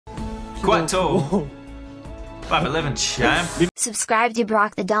Quite tall. 5'11" champ. Subscribe to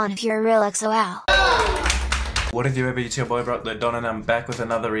BrockTheDon if you're a real EXO'S. What is your it's your boy BrockTheDon, and I'm back with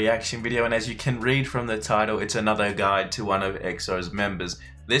another reaction video, and as you can read from the title, it's another guide to one of EXO's members.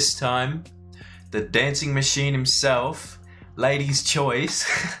 This time, the dancing machine himself, ladies' choice,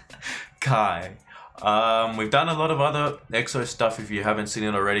 Kai. We've done a lot of other EXO stuff. If you haven't seen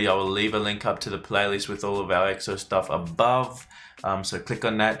it already, I will leave a link up to the playlist with all of our EXO stuff above. So click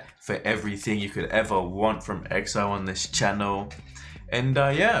on that for everything you could ever want from EXO on this channel. And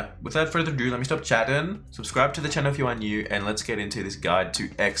yeah, without further ado, let me stop chatting. Subscribe to the channel if you are new, and let's get into this guide to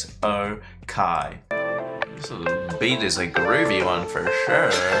EXO Kai. This little beat is a groovy one for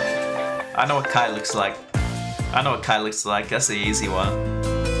sure. I know what Kai looks like. That's the easy one.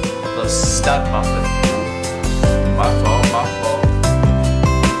 Little stud muffin. My fault.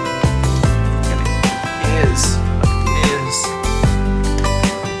 Ears.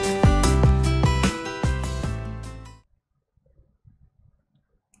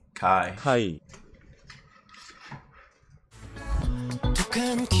 Kai.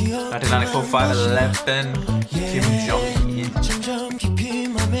 1994, 5'11", Kim Jong-in.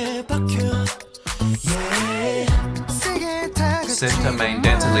 Center, main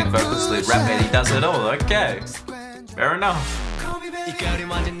dancer, lead vocals, lead rap, and he does it all. Okay, fair enough.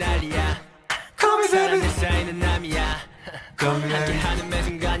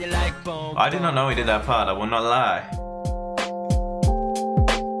 I did not know he did that part, I will not lie.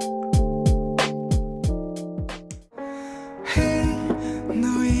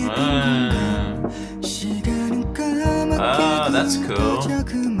 That's cool.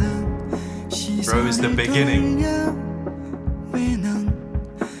 Bro is the beginning.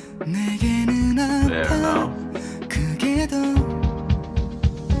 Fair enough.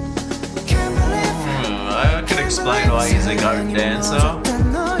 I could explain why he's a goat dancer.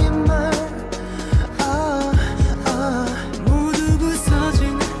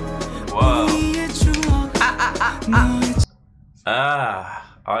 Whoa.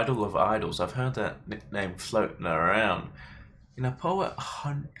 Idol of idols. I've heard that nickname floating around. In a poet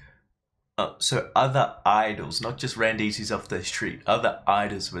so other idols, not just Randisis off the street, other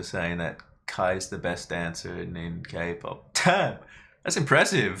idols were saying that Kai is the best dancer in K-pop. Damn, that's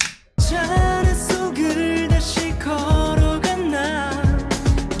impressive. The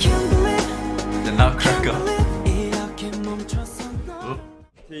Nutcracker.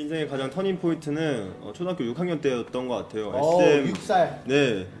 제 인생의 가장 터닝 포인트는 초등학교 6학년 때였던 것 같아요. SM 6살.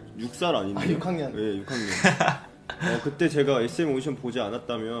 네, 6살 아닌데. 6학년. 네, 6학년. 그때 제가 SM 오디션 보지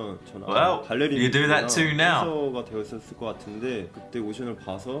않았다면 저는 발레리나 댄서가 되었을 것 같은데, 그때 오디션을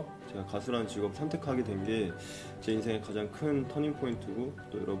봐서 제가 가수라는 직업을 선택하게 된 게 제 인생의 가장 큰 터닝 포인트고,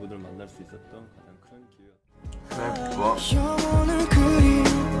 또 여러분을 만날 수 있었던 가장 큰 기회였습니다.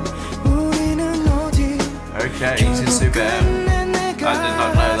 Okay, he's in Super M. I did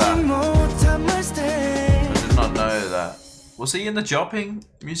not know that. Was he in the Jopping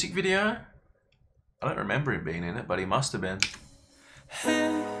music video? I don't remember him being in it, but he must have been.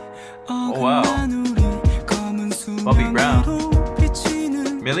 Oh wow. Bobby Brown.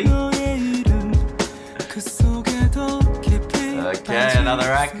 Millie? Okay,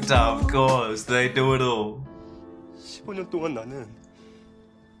 another actor, of course. They do it all. 15년 동안 나는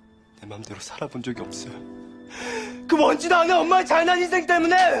내 맘대로 살아본 적이 없어요. 그 먼지도 않은 엄마의 잘난 인생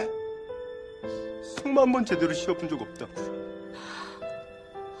때문에 숨만 번 제대로 쉬어본 적 없다.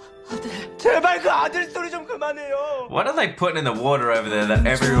 제발 그 아들 소리 좀 그만해요. What are they putting in the water over there that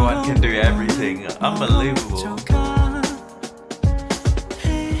everyone can do everything? Unbelievable.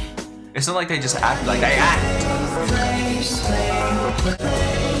 It's not like they just act, like they act.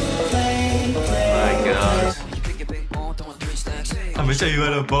 My God. I'm gonna show you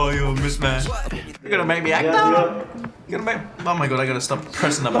how to buy your mismatch. You're gonna make me act now? You're gonna make... Oh my God, I gotta stop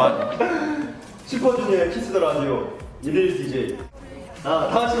pressing the button. 슈퍼주니어의 키스 더 라디오 1일 DJ.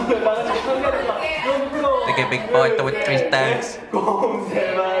 다시 한번 나가자. They get big boy with 3 stars.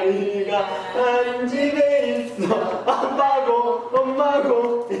 곰세 마리가 한 집에 있어. 아빠고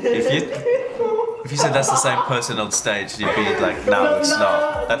엄마고. If you said that's the same person on stage, you'd be like, no, it's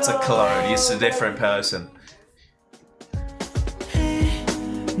not. That's a clone. It's a different person.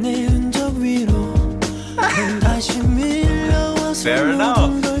 Fair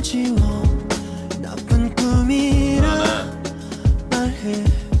enough.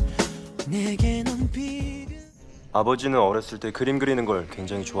 아버지는 어렸을 때 그림 그리는 걸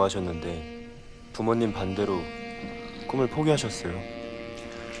굉장히 좋아하셨는데 부모님 반대로 꿈을 포기하셨어요.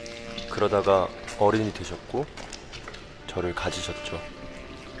 그러다가 어른이 되셨고 저를 가지셨죠.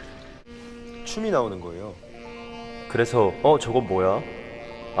 춤이 나오는 거예요. 그래서 저건 뭐야?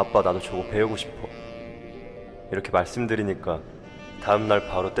 아빠 나도 저거 배우고 싶어. 이렇게 말씀드리니까 다음날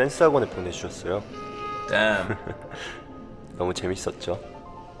바로 댄스 학원에 보내주셨어요. Damn. 너무 재밌었죠.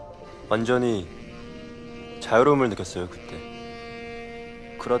 완전히 자유로움을 느꼈어요 그때.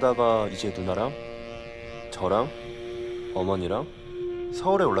 그러다가 이제 누나랑 저랑 어머니랑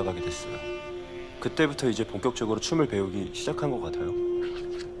서울에 올라가게 됐어요. 그때부터 이제 본격적으로 춤을 배우기 시작한 것 같아요.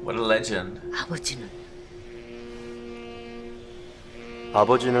 What a legend.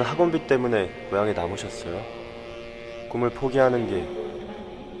 아버지는 학원비 때문에 고향에 남으셨어요. 꿈을 포기하는 게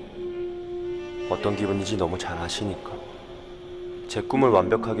어떤 기분인지 너무 잘 아시니까. 제 꿈을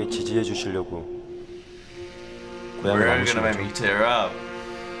완벽하게 지지해 주시려고 고향에 We're 남으신 gonna make 거죠. me tear up.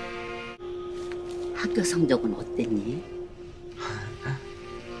 학교 성적은 어땠니?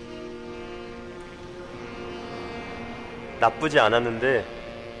 나쁘지 않았는데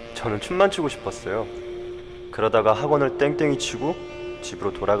저는 춤만 추고 싶었어요. 그러다가 학원을 땡땡이 치고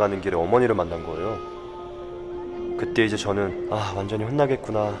집으로 돌아가는 길에 어머니를 만난 거예요. 그때 이제 저는 완전히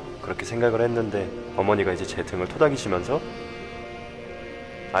혼나겠구나 그렇게 생각을 했는데 어머니가 이제 제 등을 토닥이시면서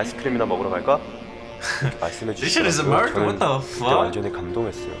아이스크림이나 먹으러 갈까? 말씀해 This shit is 주시더라고요. American. What the 그때 fuck? 완전히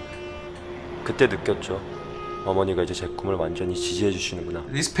감동했어요. 그때 느꼈죠. 어머니가 이제 제 꿈을 완전히 지지해 주시는구나.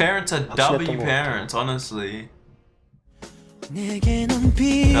 These parents are 확신했던 W 것 parents, honestly. 내게는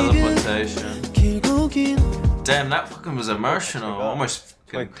비가 Teleportation. 길고 긴 Damn, that fucking was emotional. Almost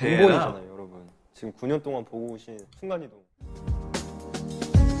거의 fucking teared up. 근본이잖아요 여러분. 지금 9년 동안 보고 오신 순간이동.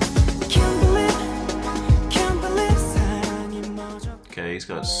 Can't believe 사랑이 멎어 Okay, he's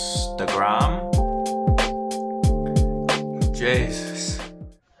got Instagram. Jesus.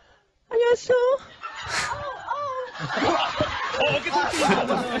 안녕하세요.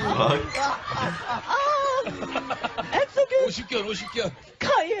 Fuck. 엑소균 50견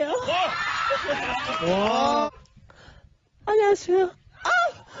카이에요. 안녕하세요.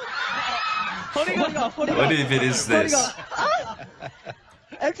 허리가 What if it is this?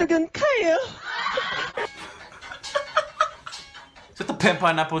 엑소균 카이에요. Is that the Pimp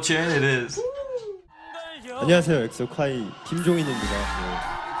Pineapple tune? It is. 안녕하세요, 엑소 카이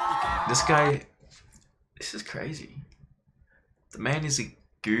김종인입니다. This guy, this is crazy. The man is a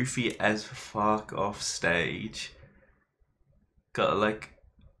goofy as fuck off stage. Got like,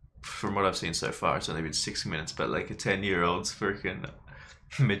 from what I've seen so far, it's only been 6 minutes, but like a 10-year-old's freaking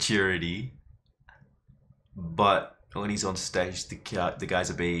maturity. But when he's on stage, the guy's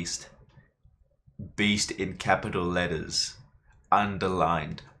a beast. Beast in capital letters,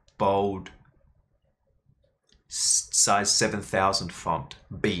 underlined, bold, size 7000 font.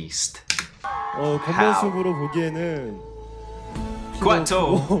 Beast. 겉모습으로 보기에는 Quite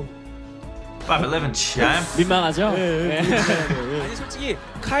tall. 5'11" champ. 민망하죠? 예. 아니 솔직히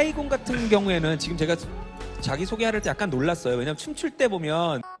카이군 같은 경우에는 지금 제가 자기 소개할 때 약간 놀랐어요. 왜냐면 춤출 때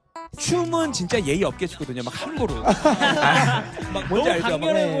보면 춤은 진짜 예의 없게 추거든요. 막 함부로. 막 뭔지 알죠?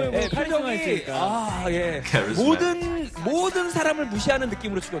 강렬해 보이고 표정이 카리스마 있으니까. 예. Charismatic. 모든 사람을 무시하는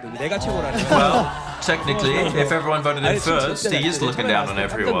느낌으로 추거든요. 내가 최고라는. Well, technically, if everyone voted him 아니, 진짜 first, he is looking down on 깜짝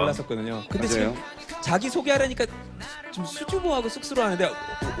everyone. 놀랐었거든요. 근데 지금 자기 소개하려니까 좀 수줍어하고 쑥스러워하는데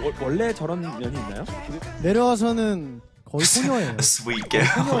원래 저런 면이 있나요? 내려와서는 거의 소녀예요. A sweet girl.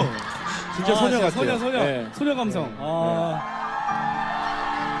 소녀예요. 진짜 소녀 같아요. 소녀 감성.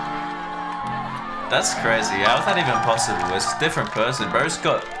 That's crazy. How is that even possible? It's a different person. Bro's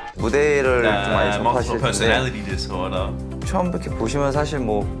got 무대를 좀 많이 multiple 접하실 텐데 personality disorder. 처음 이렇게 보시면 사실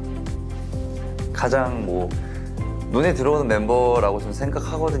뭐 가장 뭐 눈에 들어오는 멤버라고 좀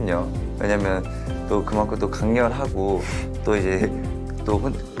생각하거든요. 왜냐면 또 그만큼 또 강렬하고 또 이제 또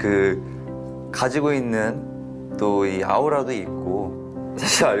그 가지고 있는 또 이 아우라도 있고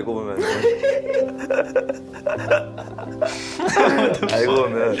사실 알고 보면 알고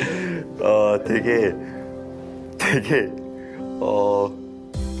보면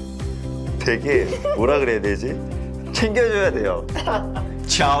되게 뭐라 그래야 되지? 챙겨줘야 돼요.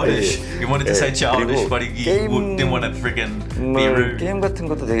 Childish. You wanted to say childish, 그리고 but you 게임- didn't want to freaking be rude. 게임 같은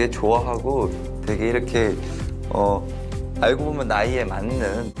것도 되게 좋아하고 되게 이렇게 알고 보면 나이에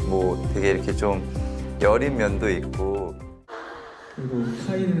맞는 뭐 되게 이렇게 좀 여린 면도 있고.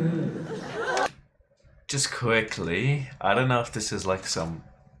 Just quickly, I don't know if this is like some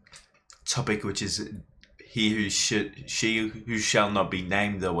topic which is she who shall not be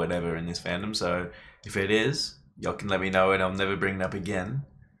named or whatever in this fandom. So if it is, y'all can let me know and I'll never bring it up again.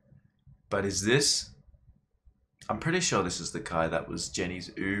 But is this? I'm pretty sure this is the guy that was Jenny's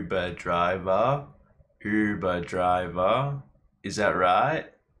Uber driver. Uber driver. Is that right?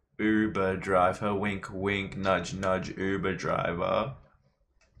 Uber driver. Wink, wink, nudge, nudge. Uber driver.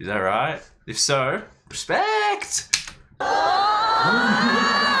 Is that right? If so, respect.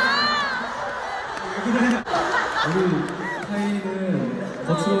 우리 카이는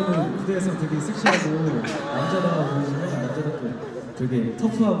겉으로는 무대에서 되게 섹시하고 남자다워 보이지만 남자답고 되게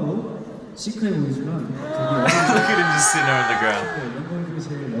터프하고 시크해 보이지만 Look at him just sitting there on the ground. 멤버 중에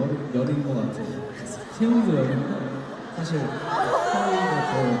제일 여린 것 같아요. 세훈이도 여린데 사실 카이가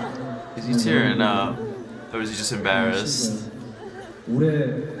더. Is he tearing up? Or is he just embarrassed? 올해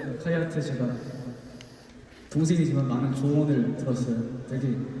카이한테 제가 동생이지만 많은 조언을 들었어요. 되게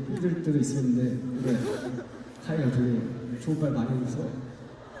힘들 때도 있었는데 올해 카이가 되게 좋은 말 많이 해서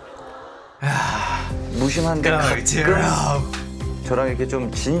무심한데 tear 가끔 up. 저랑 이렇게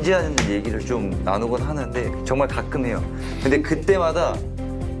좀 진지한 얘기를 좀 나누곤 하는데 정말 가끔 해요. 근데 그때마다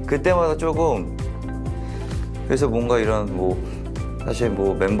조금 그래서 뭔가 이런 뭐 사실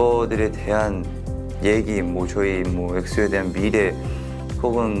뭐 멤버들에 대한 얘기, 뭐 저희 뭐 엑소에 대한 미래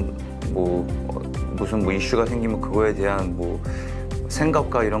혹은 뭐 무슨 뭐 이슈가 생기면 그거에 대한 뭐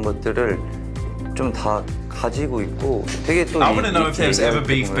생각과 이런 것들을 좀 다 가지고 있고 되게 또 I want to know if there's ever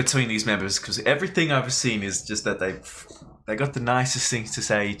beef between these members because everything I've seen is just that they got the nicest things to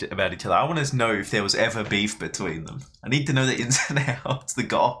say about each other. I want to know if there was ever beef between them. I need to know the ins and outs, the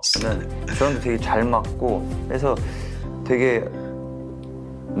goss. 저랑도 되게 잘 맞고 그래서 되게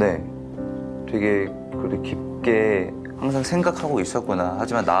되게 그래도 깊게 항상 생각하고 있었구나.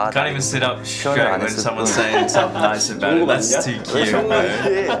 하지만 나 Can't even sit up straight when someone's saying something nice about it. That's too cute.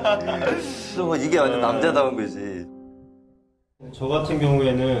 뭐 이게 완전 남자다운 거지. 저 같은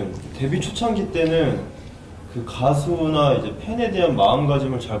경우에는 데뷔 초창기 때는 그 가수나 이제 팬에 대한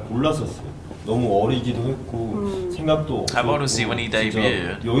마음가짐을 잘 몰랐었어요. 너무 어리기도 했고 생각도 없었고 How old was he when he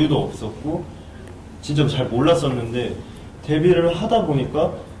debuted? 여유도 없었고 진짜 잘 몰랐었는데 데뷔를 하다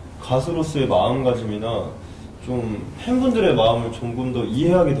보니까 가수로서의 마음가짐이나 좀 팬분들의 마음을 조금 더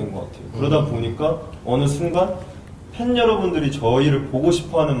이해하게 된 것 같아요. 그러다 보니까 어느 순간 팬 여러분들이 저희를 보고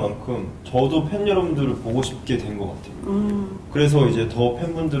싶어하는 만큼 저도 팬 여러분들을 보고 싶게 된 것 같아요. 그래서 이제 더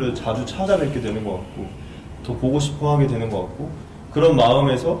팬분들을 자주 찾아뵙게 되는 것 같고 더 보고 싶어하게 되는 것 같고 그런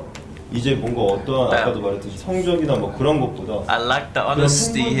마음에서 이제 뭔가 어떠한 아까도 말했듯이 성적이나 뭐 그런 것보다 I like the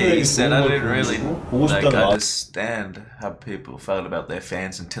honesty here. He said I didn't really understand how people felt about their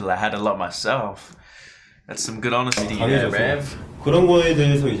fans until I had a lot myself. That's some good honesty there, Rev. 그런 거에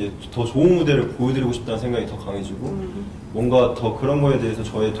대해서 이제 더 좋은 무대를 보여드리고 싶다는 생각이 더 강해지고 뭔가 더 그런 거에 대해서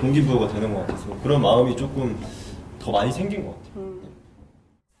저의 동기부여가 되는 것 같아서 그런 마음이 조금 더 많이 생긴 것 같아요.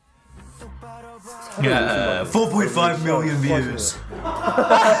 4.5 million views.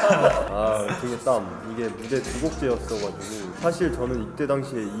 아 되게 이게 무대 두 곡째였어가지고 사실 저는 이때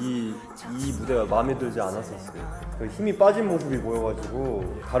당시에 이 무대가 마음에 들지 않았었어요. 힘이 빠진 모습이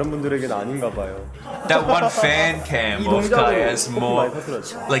보여가지고 다른 분들에게는 아닌가 봐요. That one fan cam of Kai has more,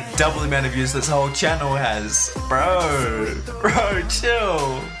 like double the amount of views this whole channel has. Bro,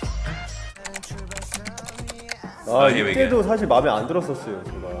 chill. 이때도 사실 마음에 안 들었었어요.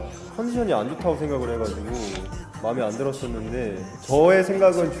 제가 컨디션이 안 좋다고 생각을 해가지고 마음에 안 들었었는데 저의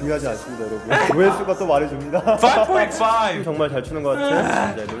생각은 중요하지 않습니다, 여러분. 조회수가 또 말해줍니다. 5.5. 정말 잘 추는 것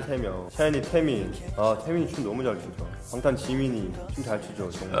같아. 이제들 3명. 샤이니 태민. 태민이 춤 너무 잘 추죠. 방탄 지민이 춤 잘 추죠.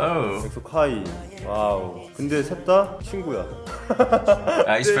 정말. 엑소 카이. 와우. 근데 셋 다 친구야.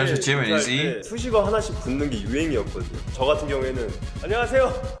 He's friends with Jimin, is he? 수식어 하나씩 붙는 게 유행이었거든요. 저 같은 경우에는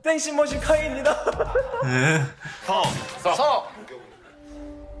안녕하세요. 땡신머신 카이입니다.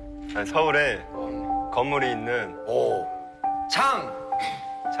 서울에 건물이 있는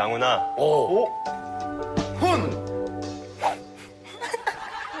장훈아 훈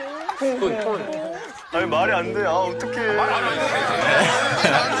아니 말이 안 돼. 어떡해. 나는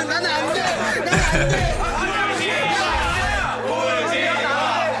안 돼.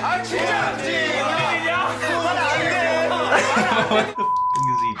 What the f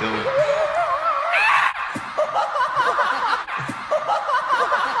is he doing?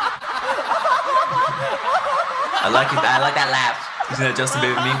 I like that laugh. Isn't that Justin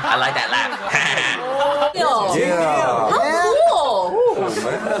Bieber meme? I like that laugh. Yeah. Cool.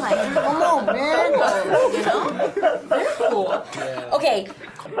 Oh man. You know? Very cool. Okay.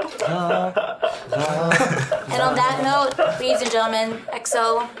 And on that note, ladies and gentlemen,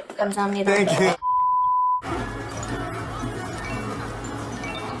 EXO, 감사합니다. Thank you.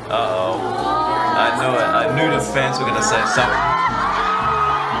 Uh-oh. I knew it. I knew the fans were gonna say something.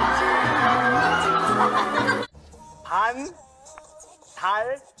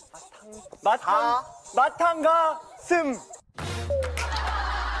 마탕가 슴.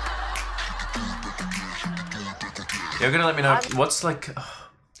 You're gonna let me know what's like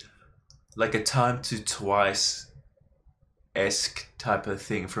a time to twice-esque type of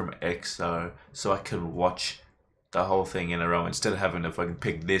thing from EXO, so I can watch the whole thing in a row instead of having to fucking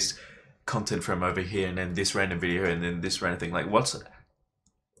pick this content from over here and then this random video and then this random thing. Like, what's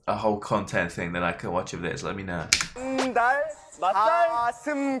a whole content thing that I can watch of this? Let me know. Like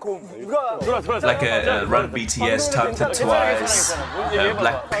a Run BTS type to Twice,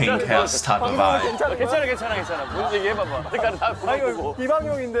 Blackpink house type of vibe.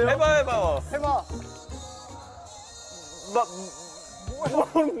 비방용인데요? 해봐.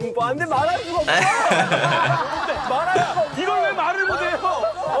 안돼 말할 수가 없어. 이걸 왜 말을 못해요?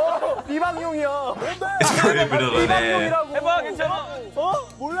 비방용이야. It's prohibited on air. 해봐 괜찮아.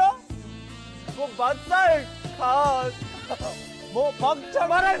 몰라? 뭐 맛살 가. 뭐 박자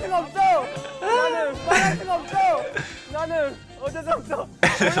말할 수가 없어. 나는 말할 수가 없어. 나는 어쩔 수 없어.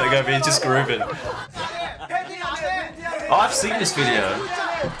 Like I've been just grooving. Oh, I've seen this video.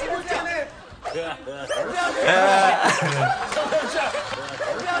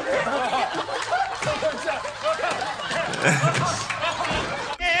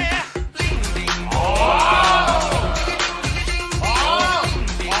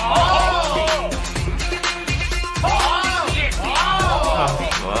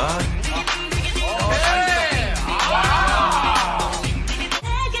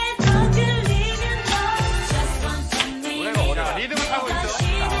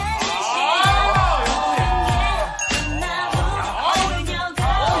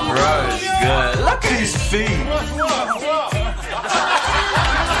 Look at his feet.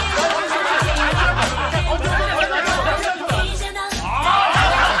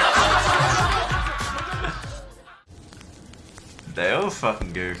 They all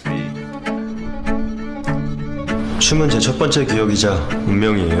fucking goofy. 춤은 제 첫 번째 기억이자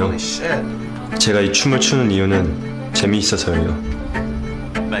운명이에요. 제가 이 춤을 추는 이유는 재미있어서예요.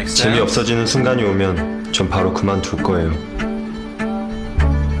 재미 없어지는 순간이 오면 전 바로 그만둘 거예요.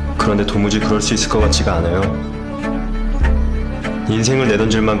 그런데 도무지 그럴 수 있을 것 같지가 않아요. 인생을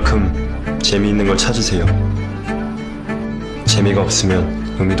내던질 만큼 재미있는 걸 찾으세요. 재미가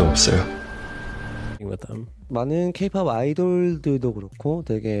없으면 의미도 없어요. 많은 K-pop 아이돌들도 그렇고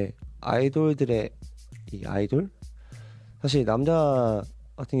되게 아이돌들의 이 아이돌? 사실 남자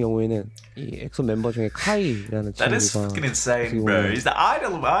같은 경우에는 이 엑소 멤버 중에 카이라는 친구가 That is fucking insane, bro. He's the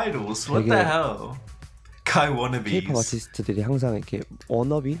idol of idols. What the hell? Kai wannabes. K-pop 아티스트들이 항상 이렇게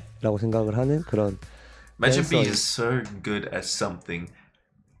워너비라고 생각을 하는 그런. Imagine being so good at something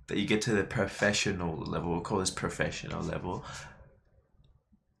that you get to the professional level. We'll call this professional level.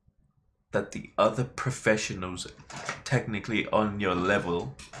 That the other professionals technically on your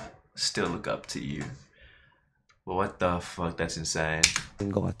level still look up to you. Well, what the fuck? That's insane. 인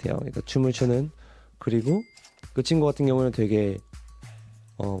것 같아요. 그러니까 춤을 추는 그리고 그 친구 같은 경우는 되게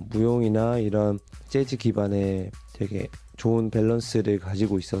무용이나 이런 재즈 기반의 되게 좋은 밸런스를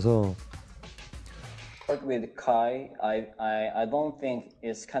가지고 있어서. Work with Kai, I don't think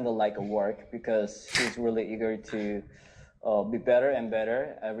it's kind of like a work because he's really eager to be better and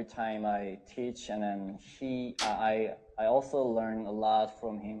better every time I teach, and then I also learn a lot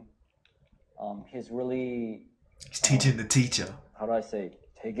from him. He's teaching the teacher. How do I say?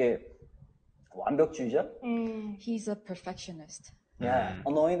 되게 완벽주의자? He's a perfectionist. Yeah,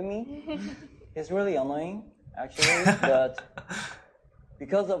 annoyed me. He's really annoying, actually, but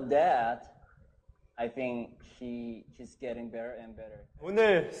because of that, I think he's getting better and better.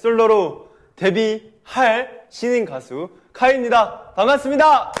 오늘 솔로로 데뷔할 신인 가수 카이입니다.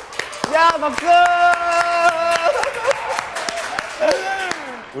 반갑습니다. 야, 박수!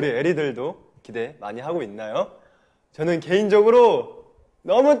 우리 에리들도 기대 많이 하고 있나요? 저는 개인적으로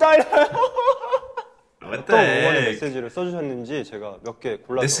너무 떨려요. 어떤 응원의 메시지를 써주셨는지 제가 몇 개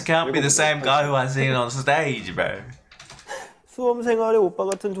골라서. This can't be the same guy who was singing on stage, bro. 수험 생활에 오빠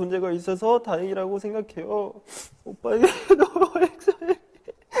같은 존재가 있어서 다행이라고 생각해요. 오빠에게 너무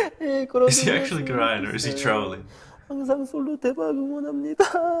엑소에 그런. Is he actually crying or is he trolling? 항상 솔로 대박 응원합니다.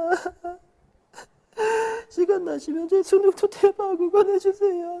 시간 나시면 제 수능도 대박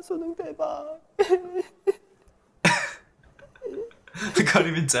응원해주세요. 수능 대박. I can't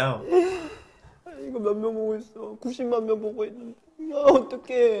even tell. 이거 몇 명 보고 있어? 90만 명 보고 있는데. 야,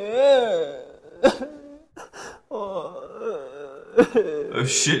 어떡해. Oh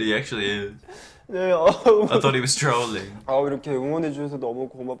shit, he actually is. 네, I thought he was trolling. 이렇게 응원해 주셔서 너무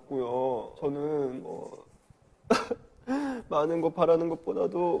고맙고요. 저는 많은 거 바라는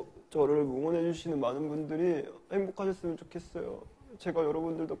것보다도 저를 응원해 주시는 많은 분들이 행복하셨으면 좋겠어요. 제가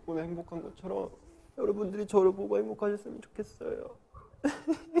여러분들 덕분에 행복한 것처럼 여러분들이 저를 보고 행복하셨으면 좋겠어요.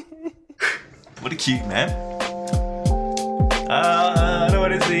 What a cute man. I don't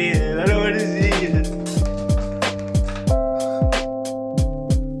want to see it. I don't want to see it.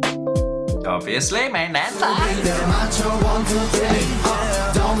 Oh, but Seriously, man, that's how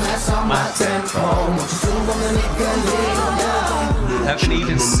can you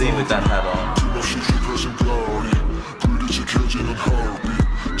even see with that hat on?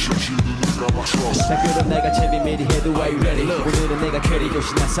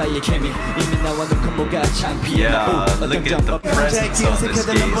 Yeah, look at the presence on this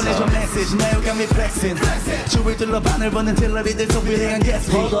geezer.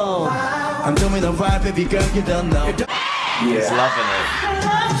 Hold on, I'm doing alright, baby girl, you don't know. He's loving it.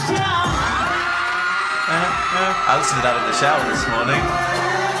 I listened to that in the shower this morning.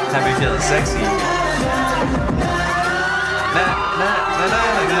 Had me feeling sexy.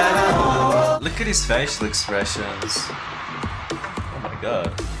 Look at his facial expressions. Oh my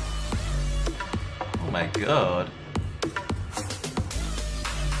god. Oh my god.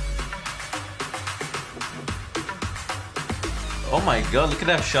 Oh my god, look at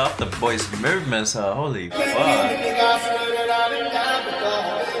how sharp the boy's movements are. Holy fuck.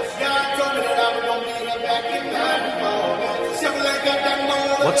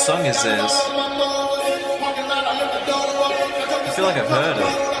 What song is this? I feel like I've heard it.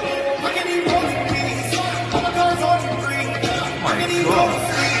 Oh my god.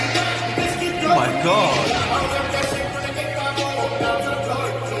 Oh my god.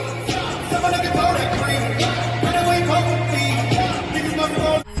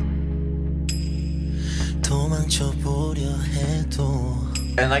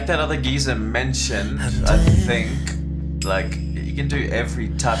 And like that other geezer mentioned, I think, like, you can do every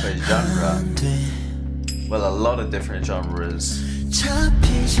type of genre. Well, a lot of different genres.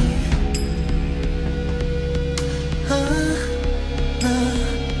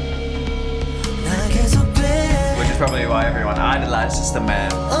 Which is probably why everyone idolizes the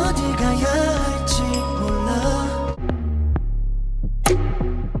man.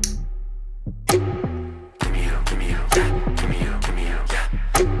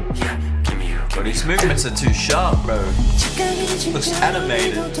 But his movements are too sharp, bro. Looks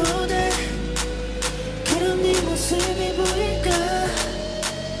animated.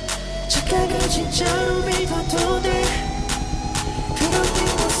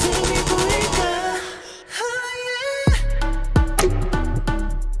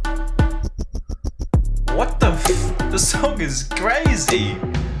 What the f? The song is crazy.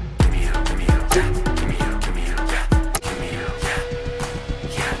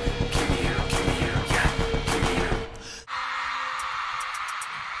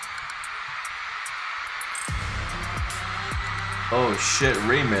 Oh shit,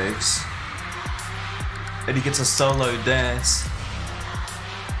 remix. And he gets a solo dance.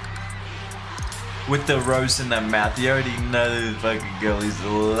 With the rose in their mouth. You already know the fucking girl is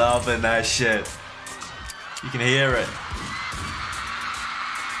loving that shit. You can hear it.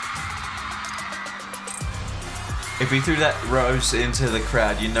 If he threw that rose into the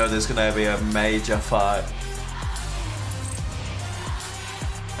crowd, you know there's gonna be a major fight.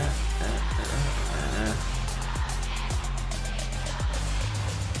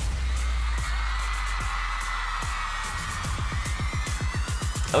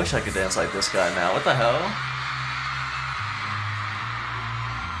 I wish I could dance like this guy now. What the hell?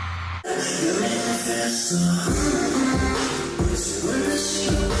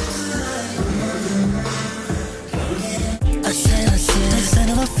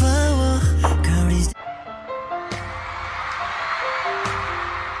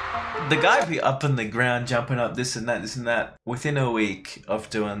 The guy be up on the ground, jumping up, this and that, this and that. Within a week of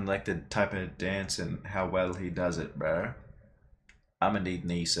doing like the type of dance and how well he does it, bro. I'm gonna need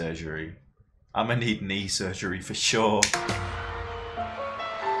knee surgery. I'm gonna need knee surgery for sure.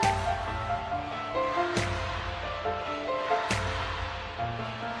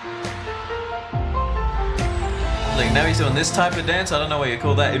 Like now he's doing this type of dance, I don't know what you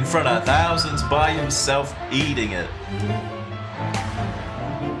call that, in front of thousands by himself eating it.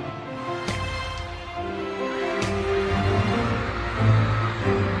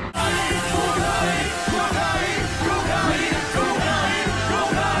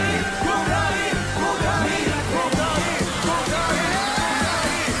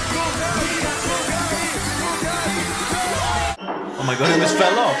 Oh my god, he almost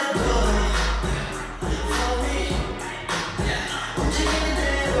fell off.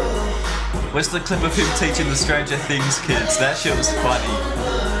 Where's the clip of him teaching the Stranger Things kids? That shit was funny.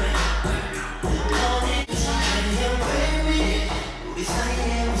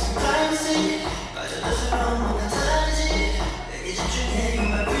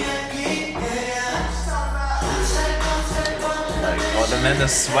 Oh my god, and then the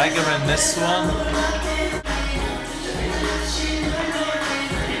swagger in this one.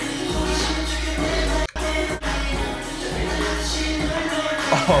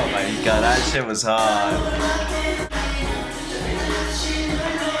 Oh my god, that shit was hard.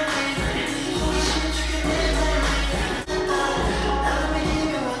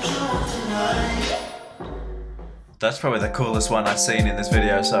 That's probably the coolest one I've seen in this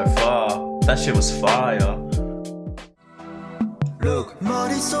video so far. That shit was fire. Look.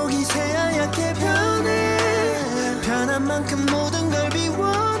 머릿속이 새하얗게 변해 변한 만큼 모든 걸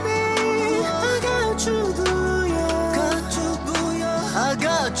비워내 I got you I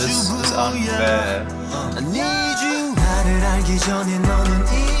got you This is unfair. I need you 나를 알기 전에 너는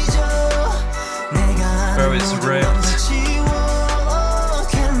잊어 내가 아는 모든 건 다 지워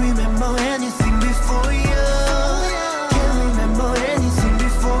Can't remember anything before you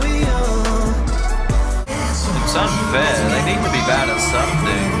It's unfair. They need to be bad at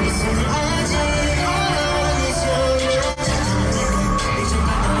something.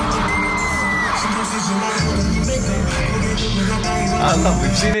 I love,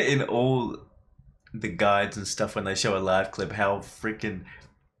 we've seen it in all the guides and stuff when they show a live clip, how freaking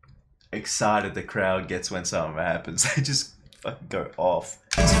excited the crowd gets when something happens. They just fucking go off.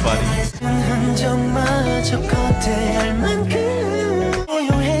 It's funny.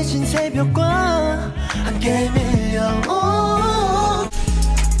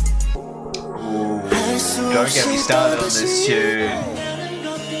 Don't get me started on this tune.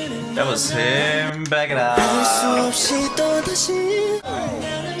 That was him backing up.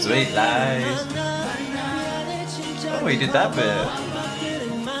 Sweet lies. Oh, he did that bit.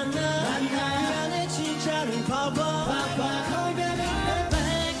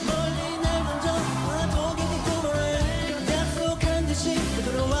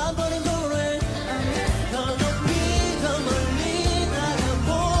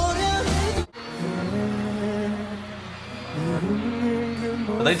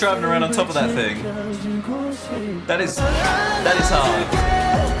 Are they driving around on top of that thing? That is hard.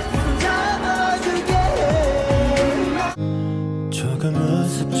 조금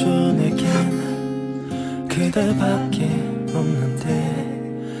우습죠 내겐 그대밖에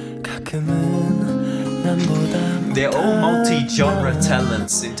없는데 가끔은 남보다 They're all multi-genre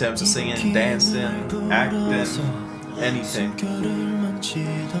talents in terms of singing, dancing, acting, anything.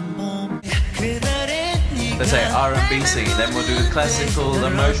 Let's say R&B singing, then we'll do classical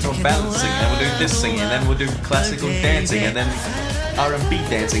emotional balance singing, then we'll do this singing, then we'll do classical dancing, and then R&B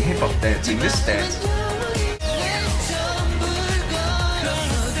dancing, hip-hop dancing, this dance.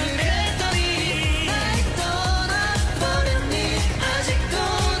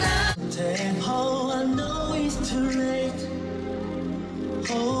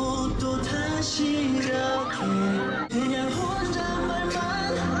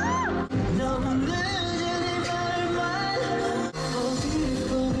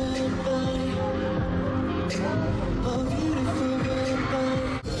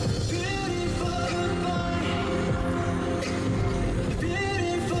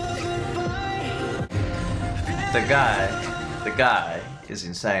 The guy is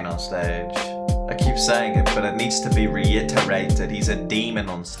insane on stage. I keep saying it, but it needs to be reiterated. He's a demon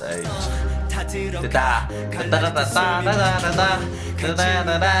on stage.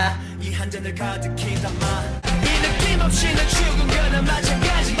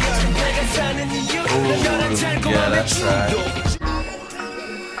 Yeah, that's right.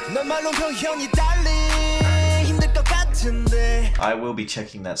 I will be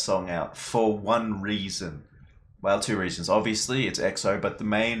checking that song out for one reason. Well, two reasons. Obviously, it's EXO, but the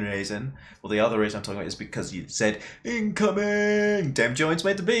main reason, well, the other reason I'm talking about is because you said, incoming! Damn joint's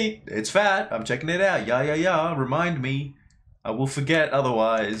meant to be. It's fat. I'm checking it out. Yeah, yeah, yeah. Remind me. I will forget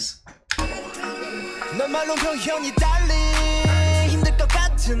otherwise.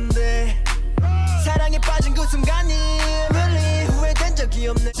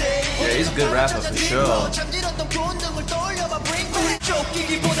 Yeah, he's a good rapper for sure.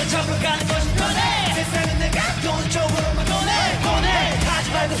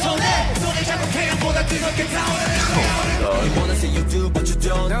 You wanna say you do but you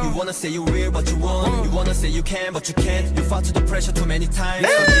don't. You wanna say you real but you won't. You wanna say you can but you can't. You fall to the pressure too many times.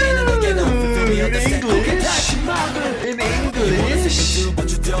 Again and again I hope you feel me understand. In English. You wanna say you do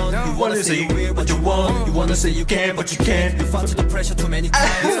but you don't. You wanna say you real but you won't. You wanna say you can but you can't. You fall to the pressure too many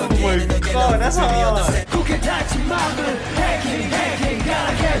times. Oh my god, that's hard.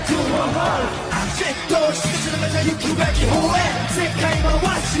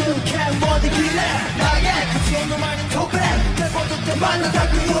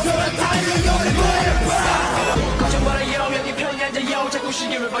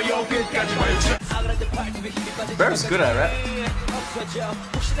 Bro's good at rap.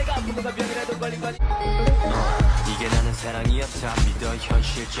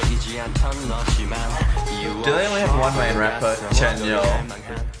 Do they only have one main rapper? Chanyeol.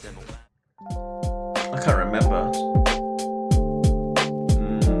 I can't remember.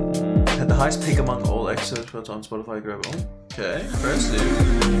 Had the highest peak among all EXO'S on Spotify Global. Okay, impressive.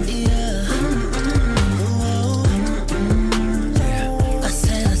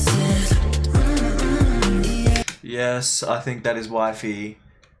 Yes, I think that is wifey.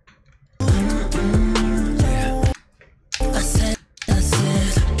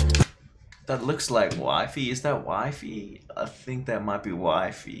 That looks like wifey. Is that wifey? I think that might be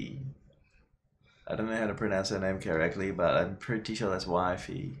wifey. I don't know how to pronounce her name correctly, but I'm pretty sure that's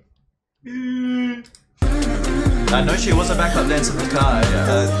wifey. I know she was a backup dancer for Kai.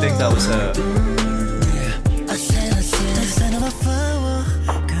 I think that was her.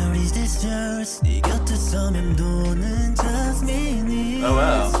 Oh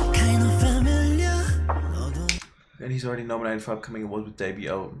wow. And he's already nominated for upcoming awards with debut.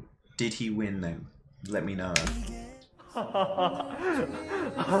 Oh, did he win then? Let me know.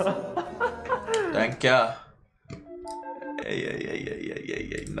 Thank ya. Yeah.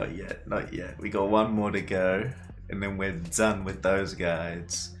 Not yet. We got one more to go, and then we're done with those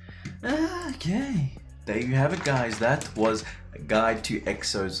guides. Okay. There you have it, guys. That was a guide to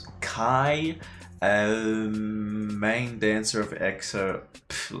EXO's Kai, main dancer of EXO.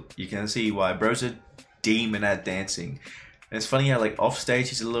 You can see why bro's a demon at dancing. And it's funny how like off stage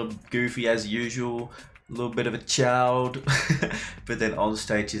he's a little goofy as usual, a little bit of a child, but then on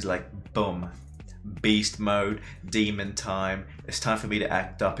stage he's like boom, beast mode, demon time. It's time for me to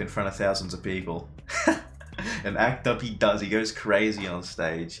act up in front of thousands of people. And act up he does. He goes crazy on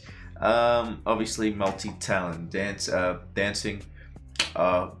stage. Obviously multi-talent, dancing,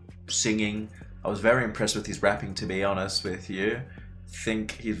 singing. I was very impressed with his rapping, to be honest with you.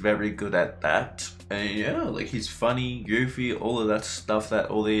 Think he's very good at that. And yeah, like he's funny, goofy, all of that stuff that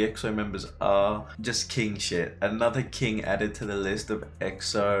all the EXO members are. Just king shit. Another king added to the list of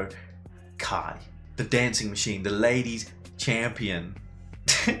EXO. Kai, the dancing machine, the ladies champion.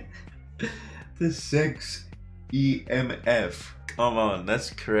 The sex EMF. Come on, that's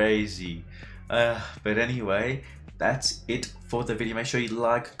crazy. But anyway, that's it for the video. Make sure you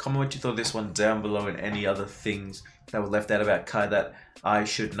like, comment what you thought of this one down below, and any other things that were left out about Kai that I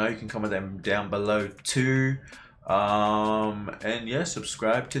should know, you can comment them down below too. And yeah,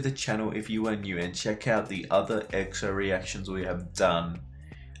 subscribe to the channel if you are new, and check out the other EXO reactions we have done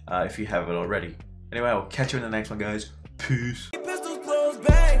if you haven't already. Anyway, I'll catch you in the next one, guys. Peace. Pistols close,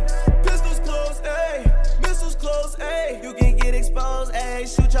 bang. Pistols close, ayy. Missiles close, ayy. You can get exposed, ayy.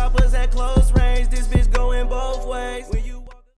 Shoot choppers at close range. This bitch going both ways.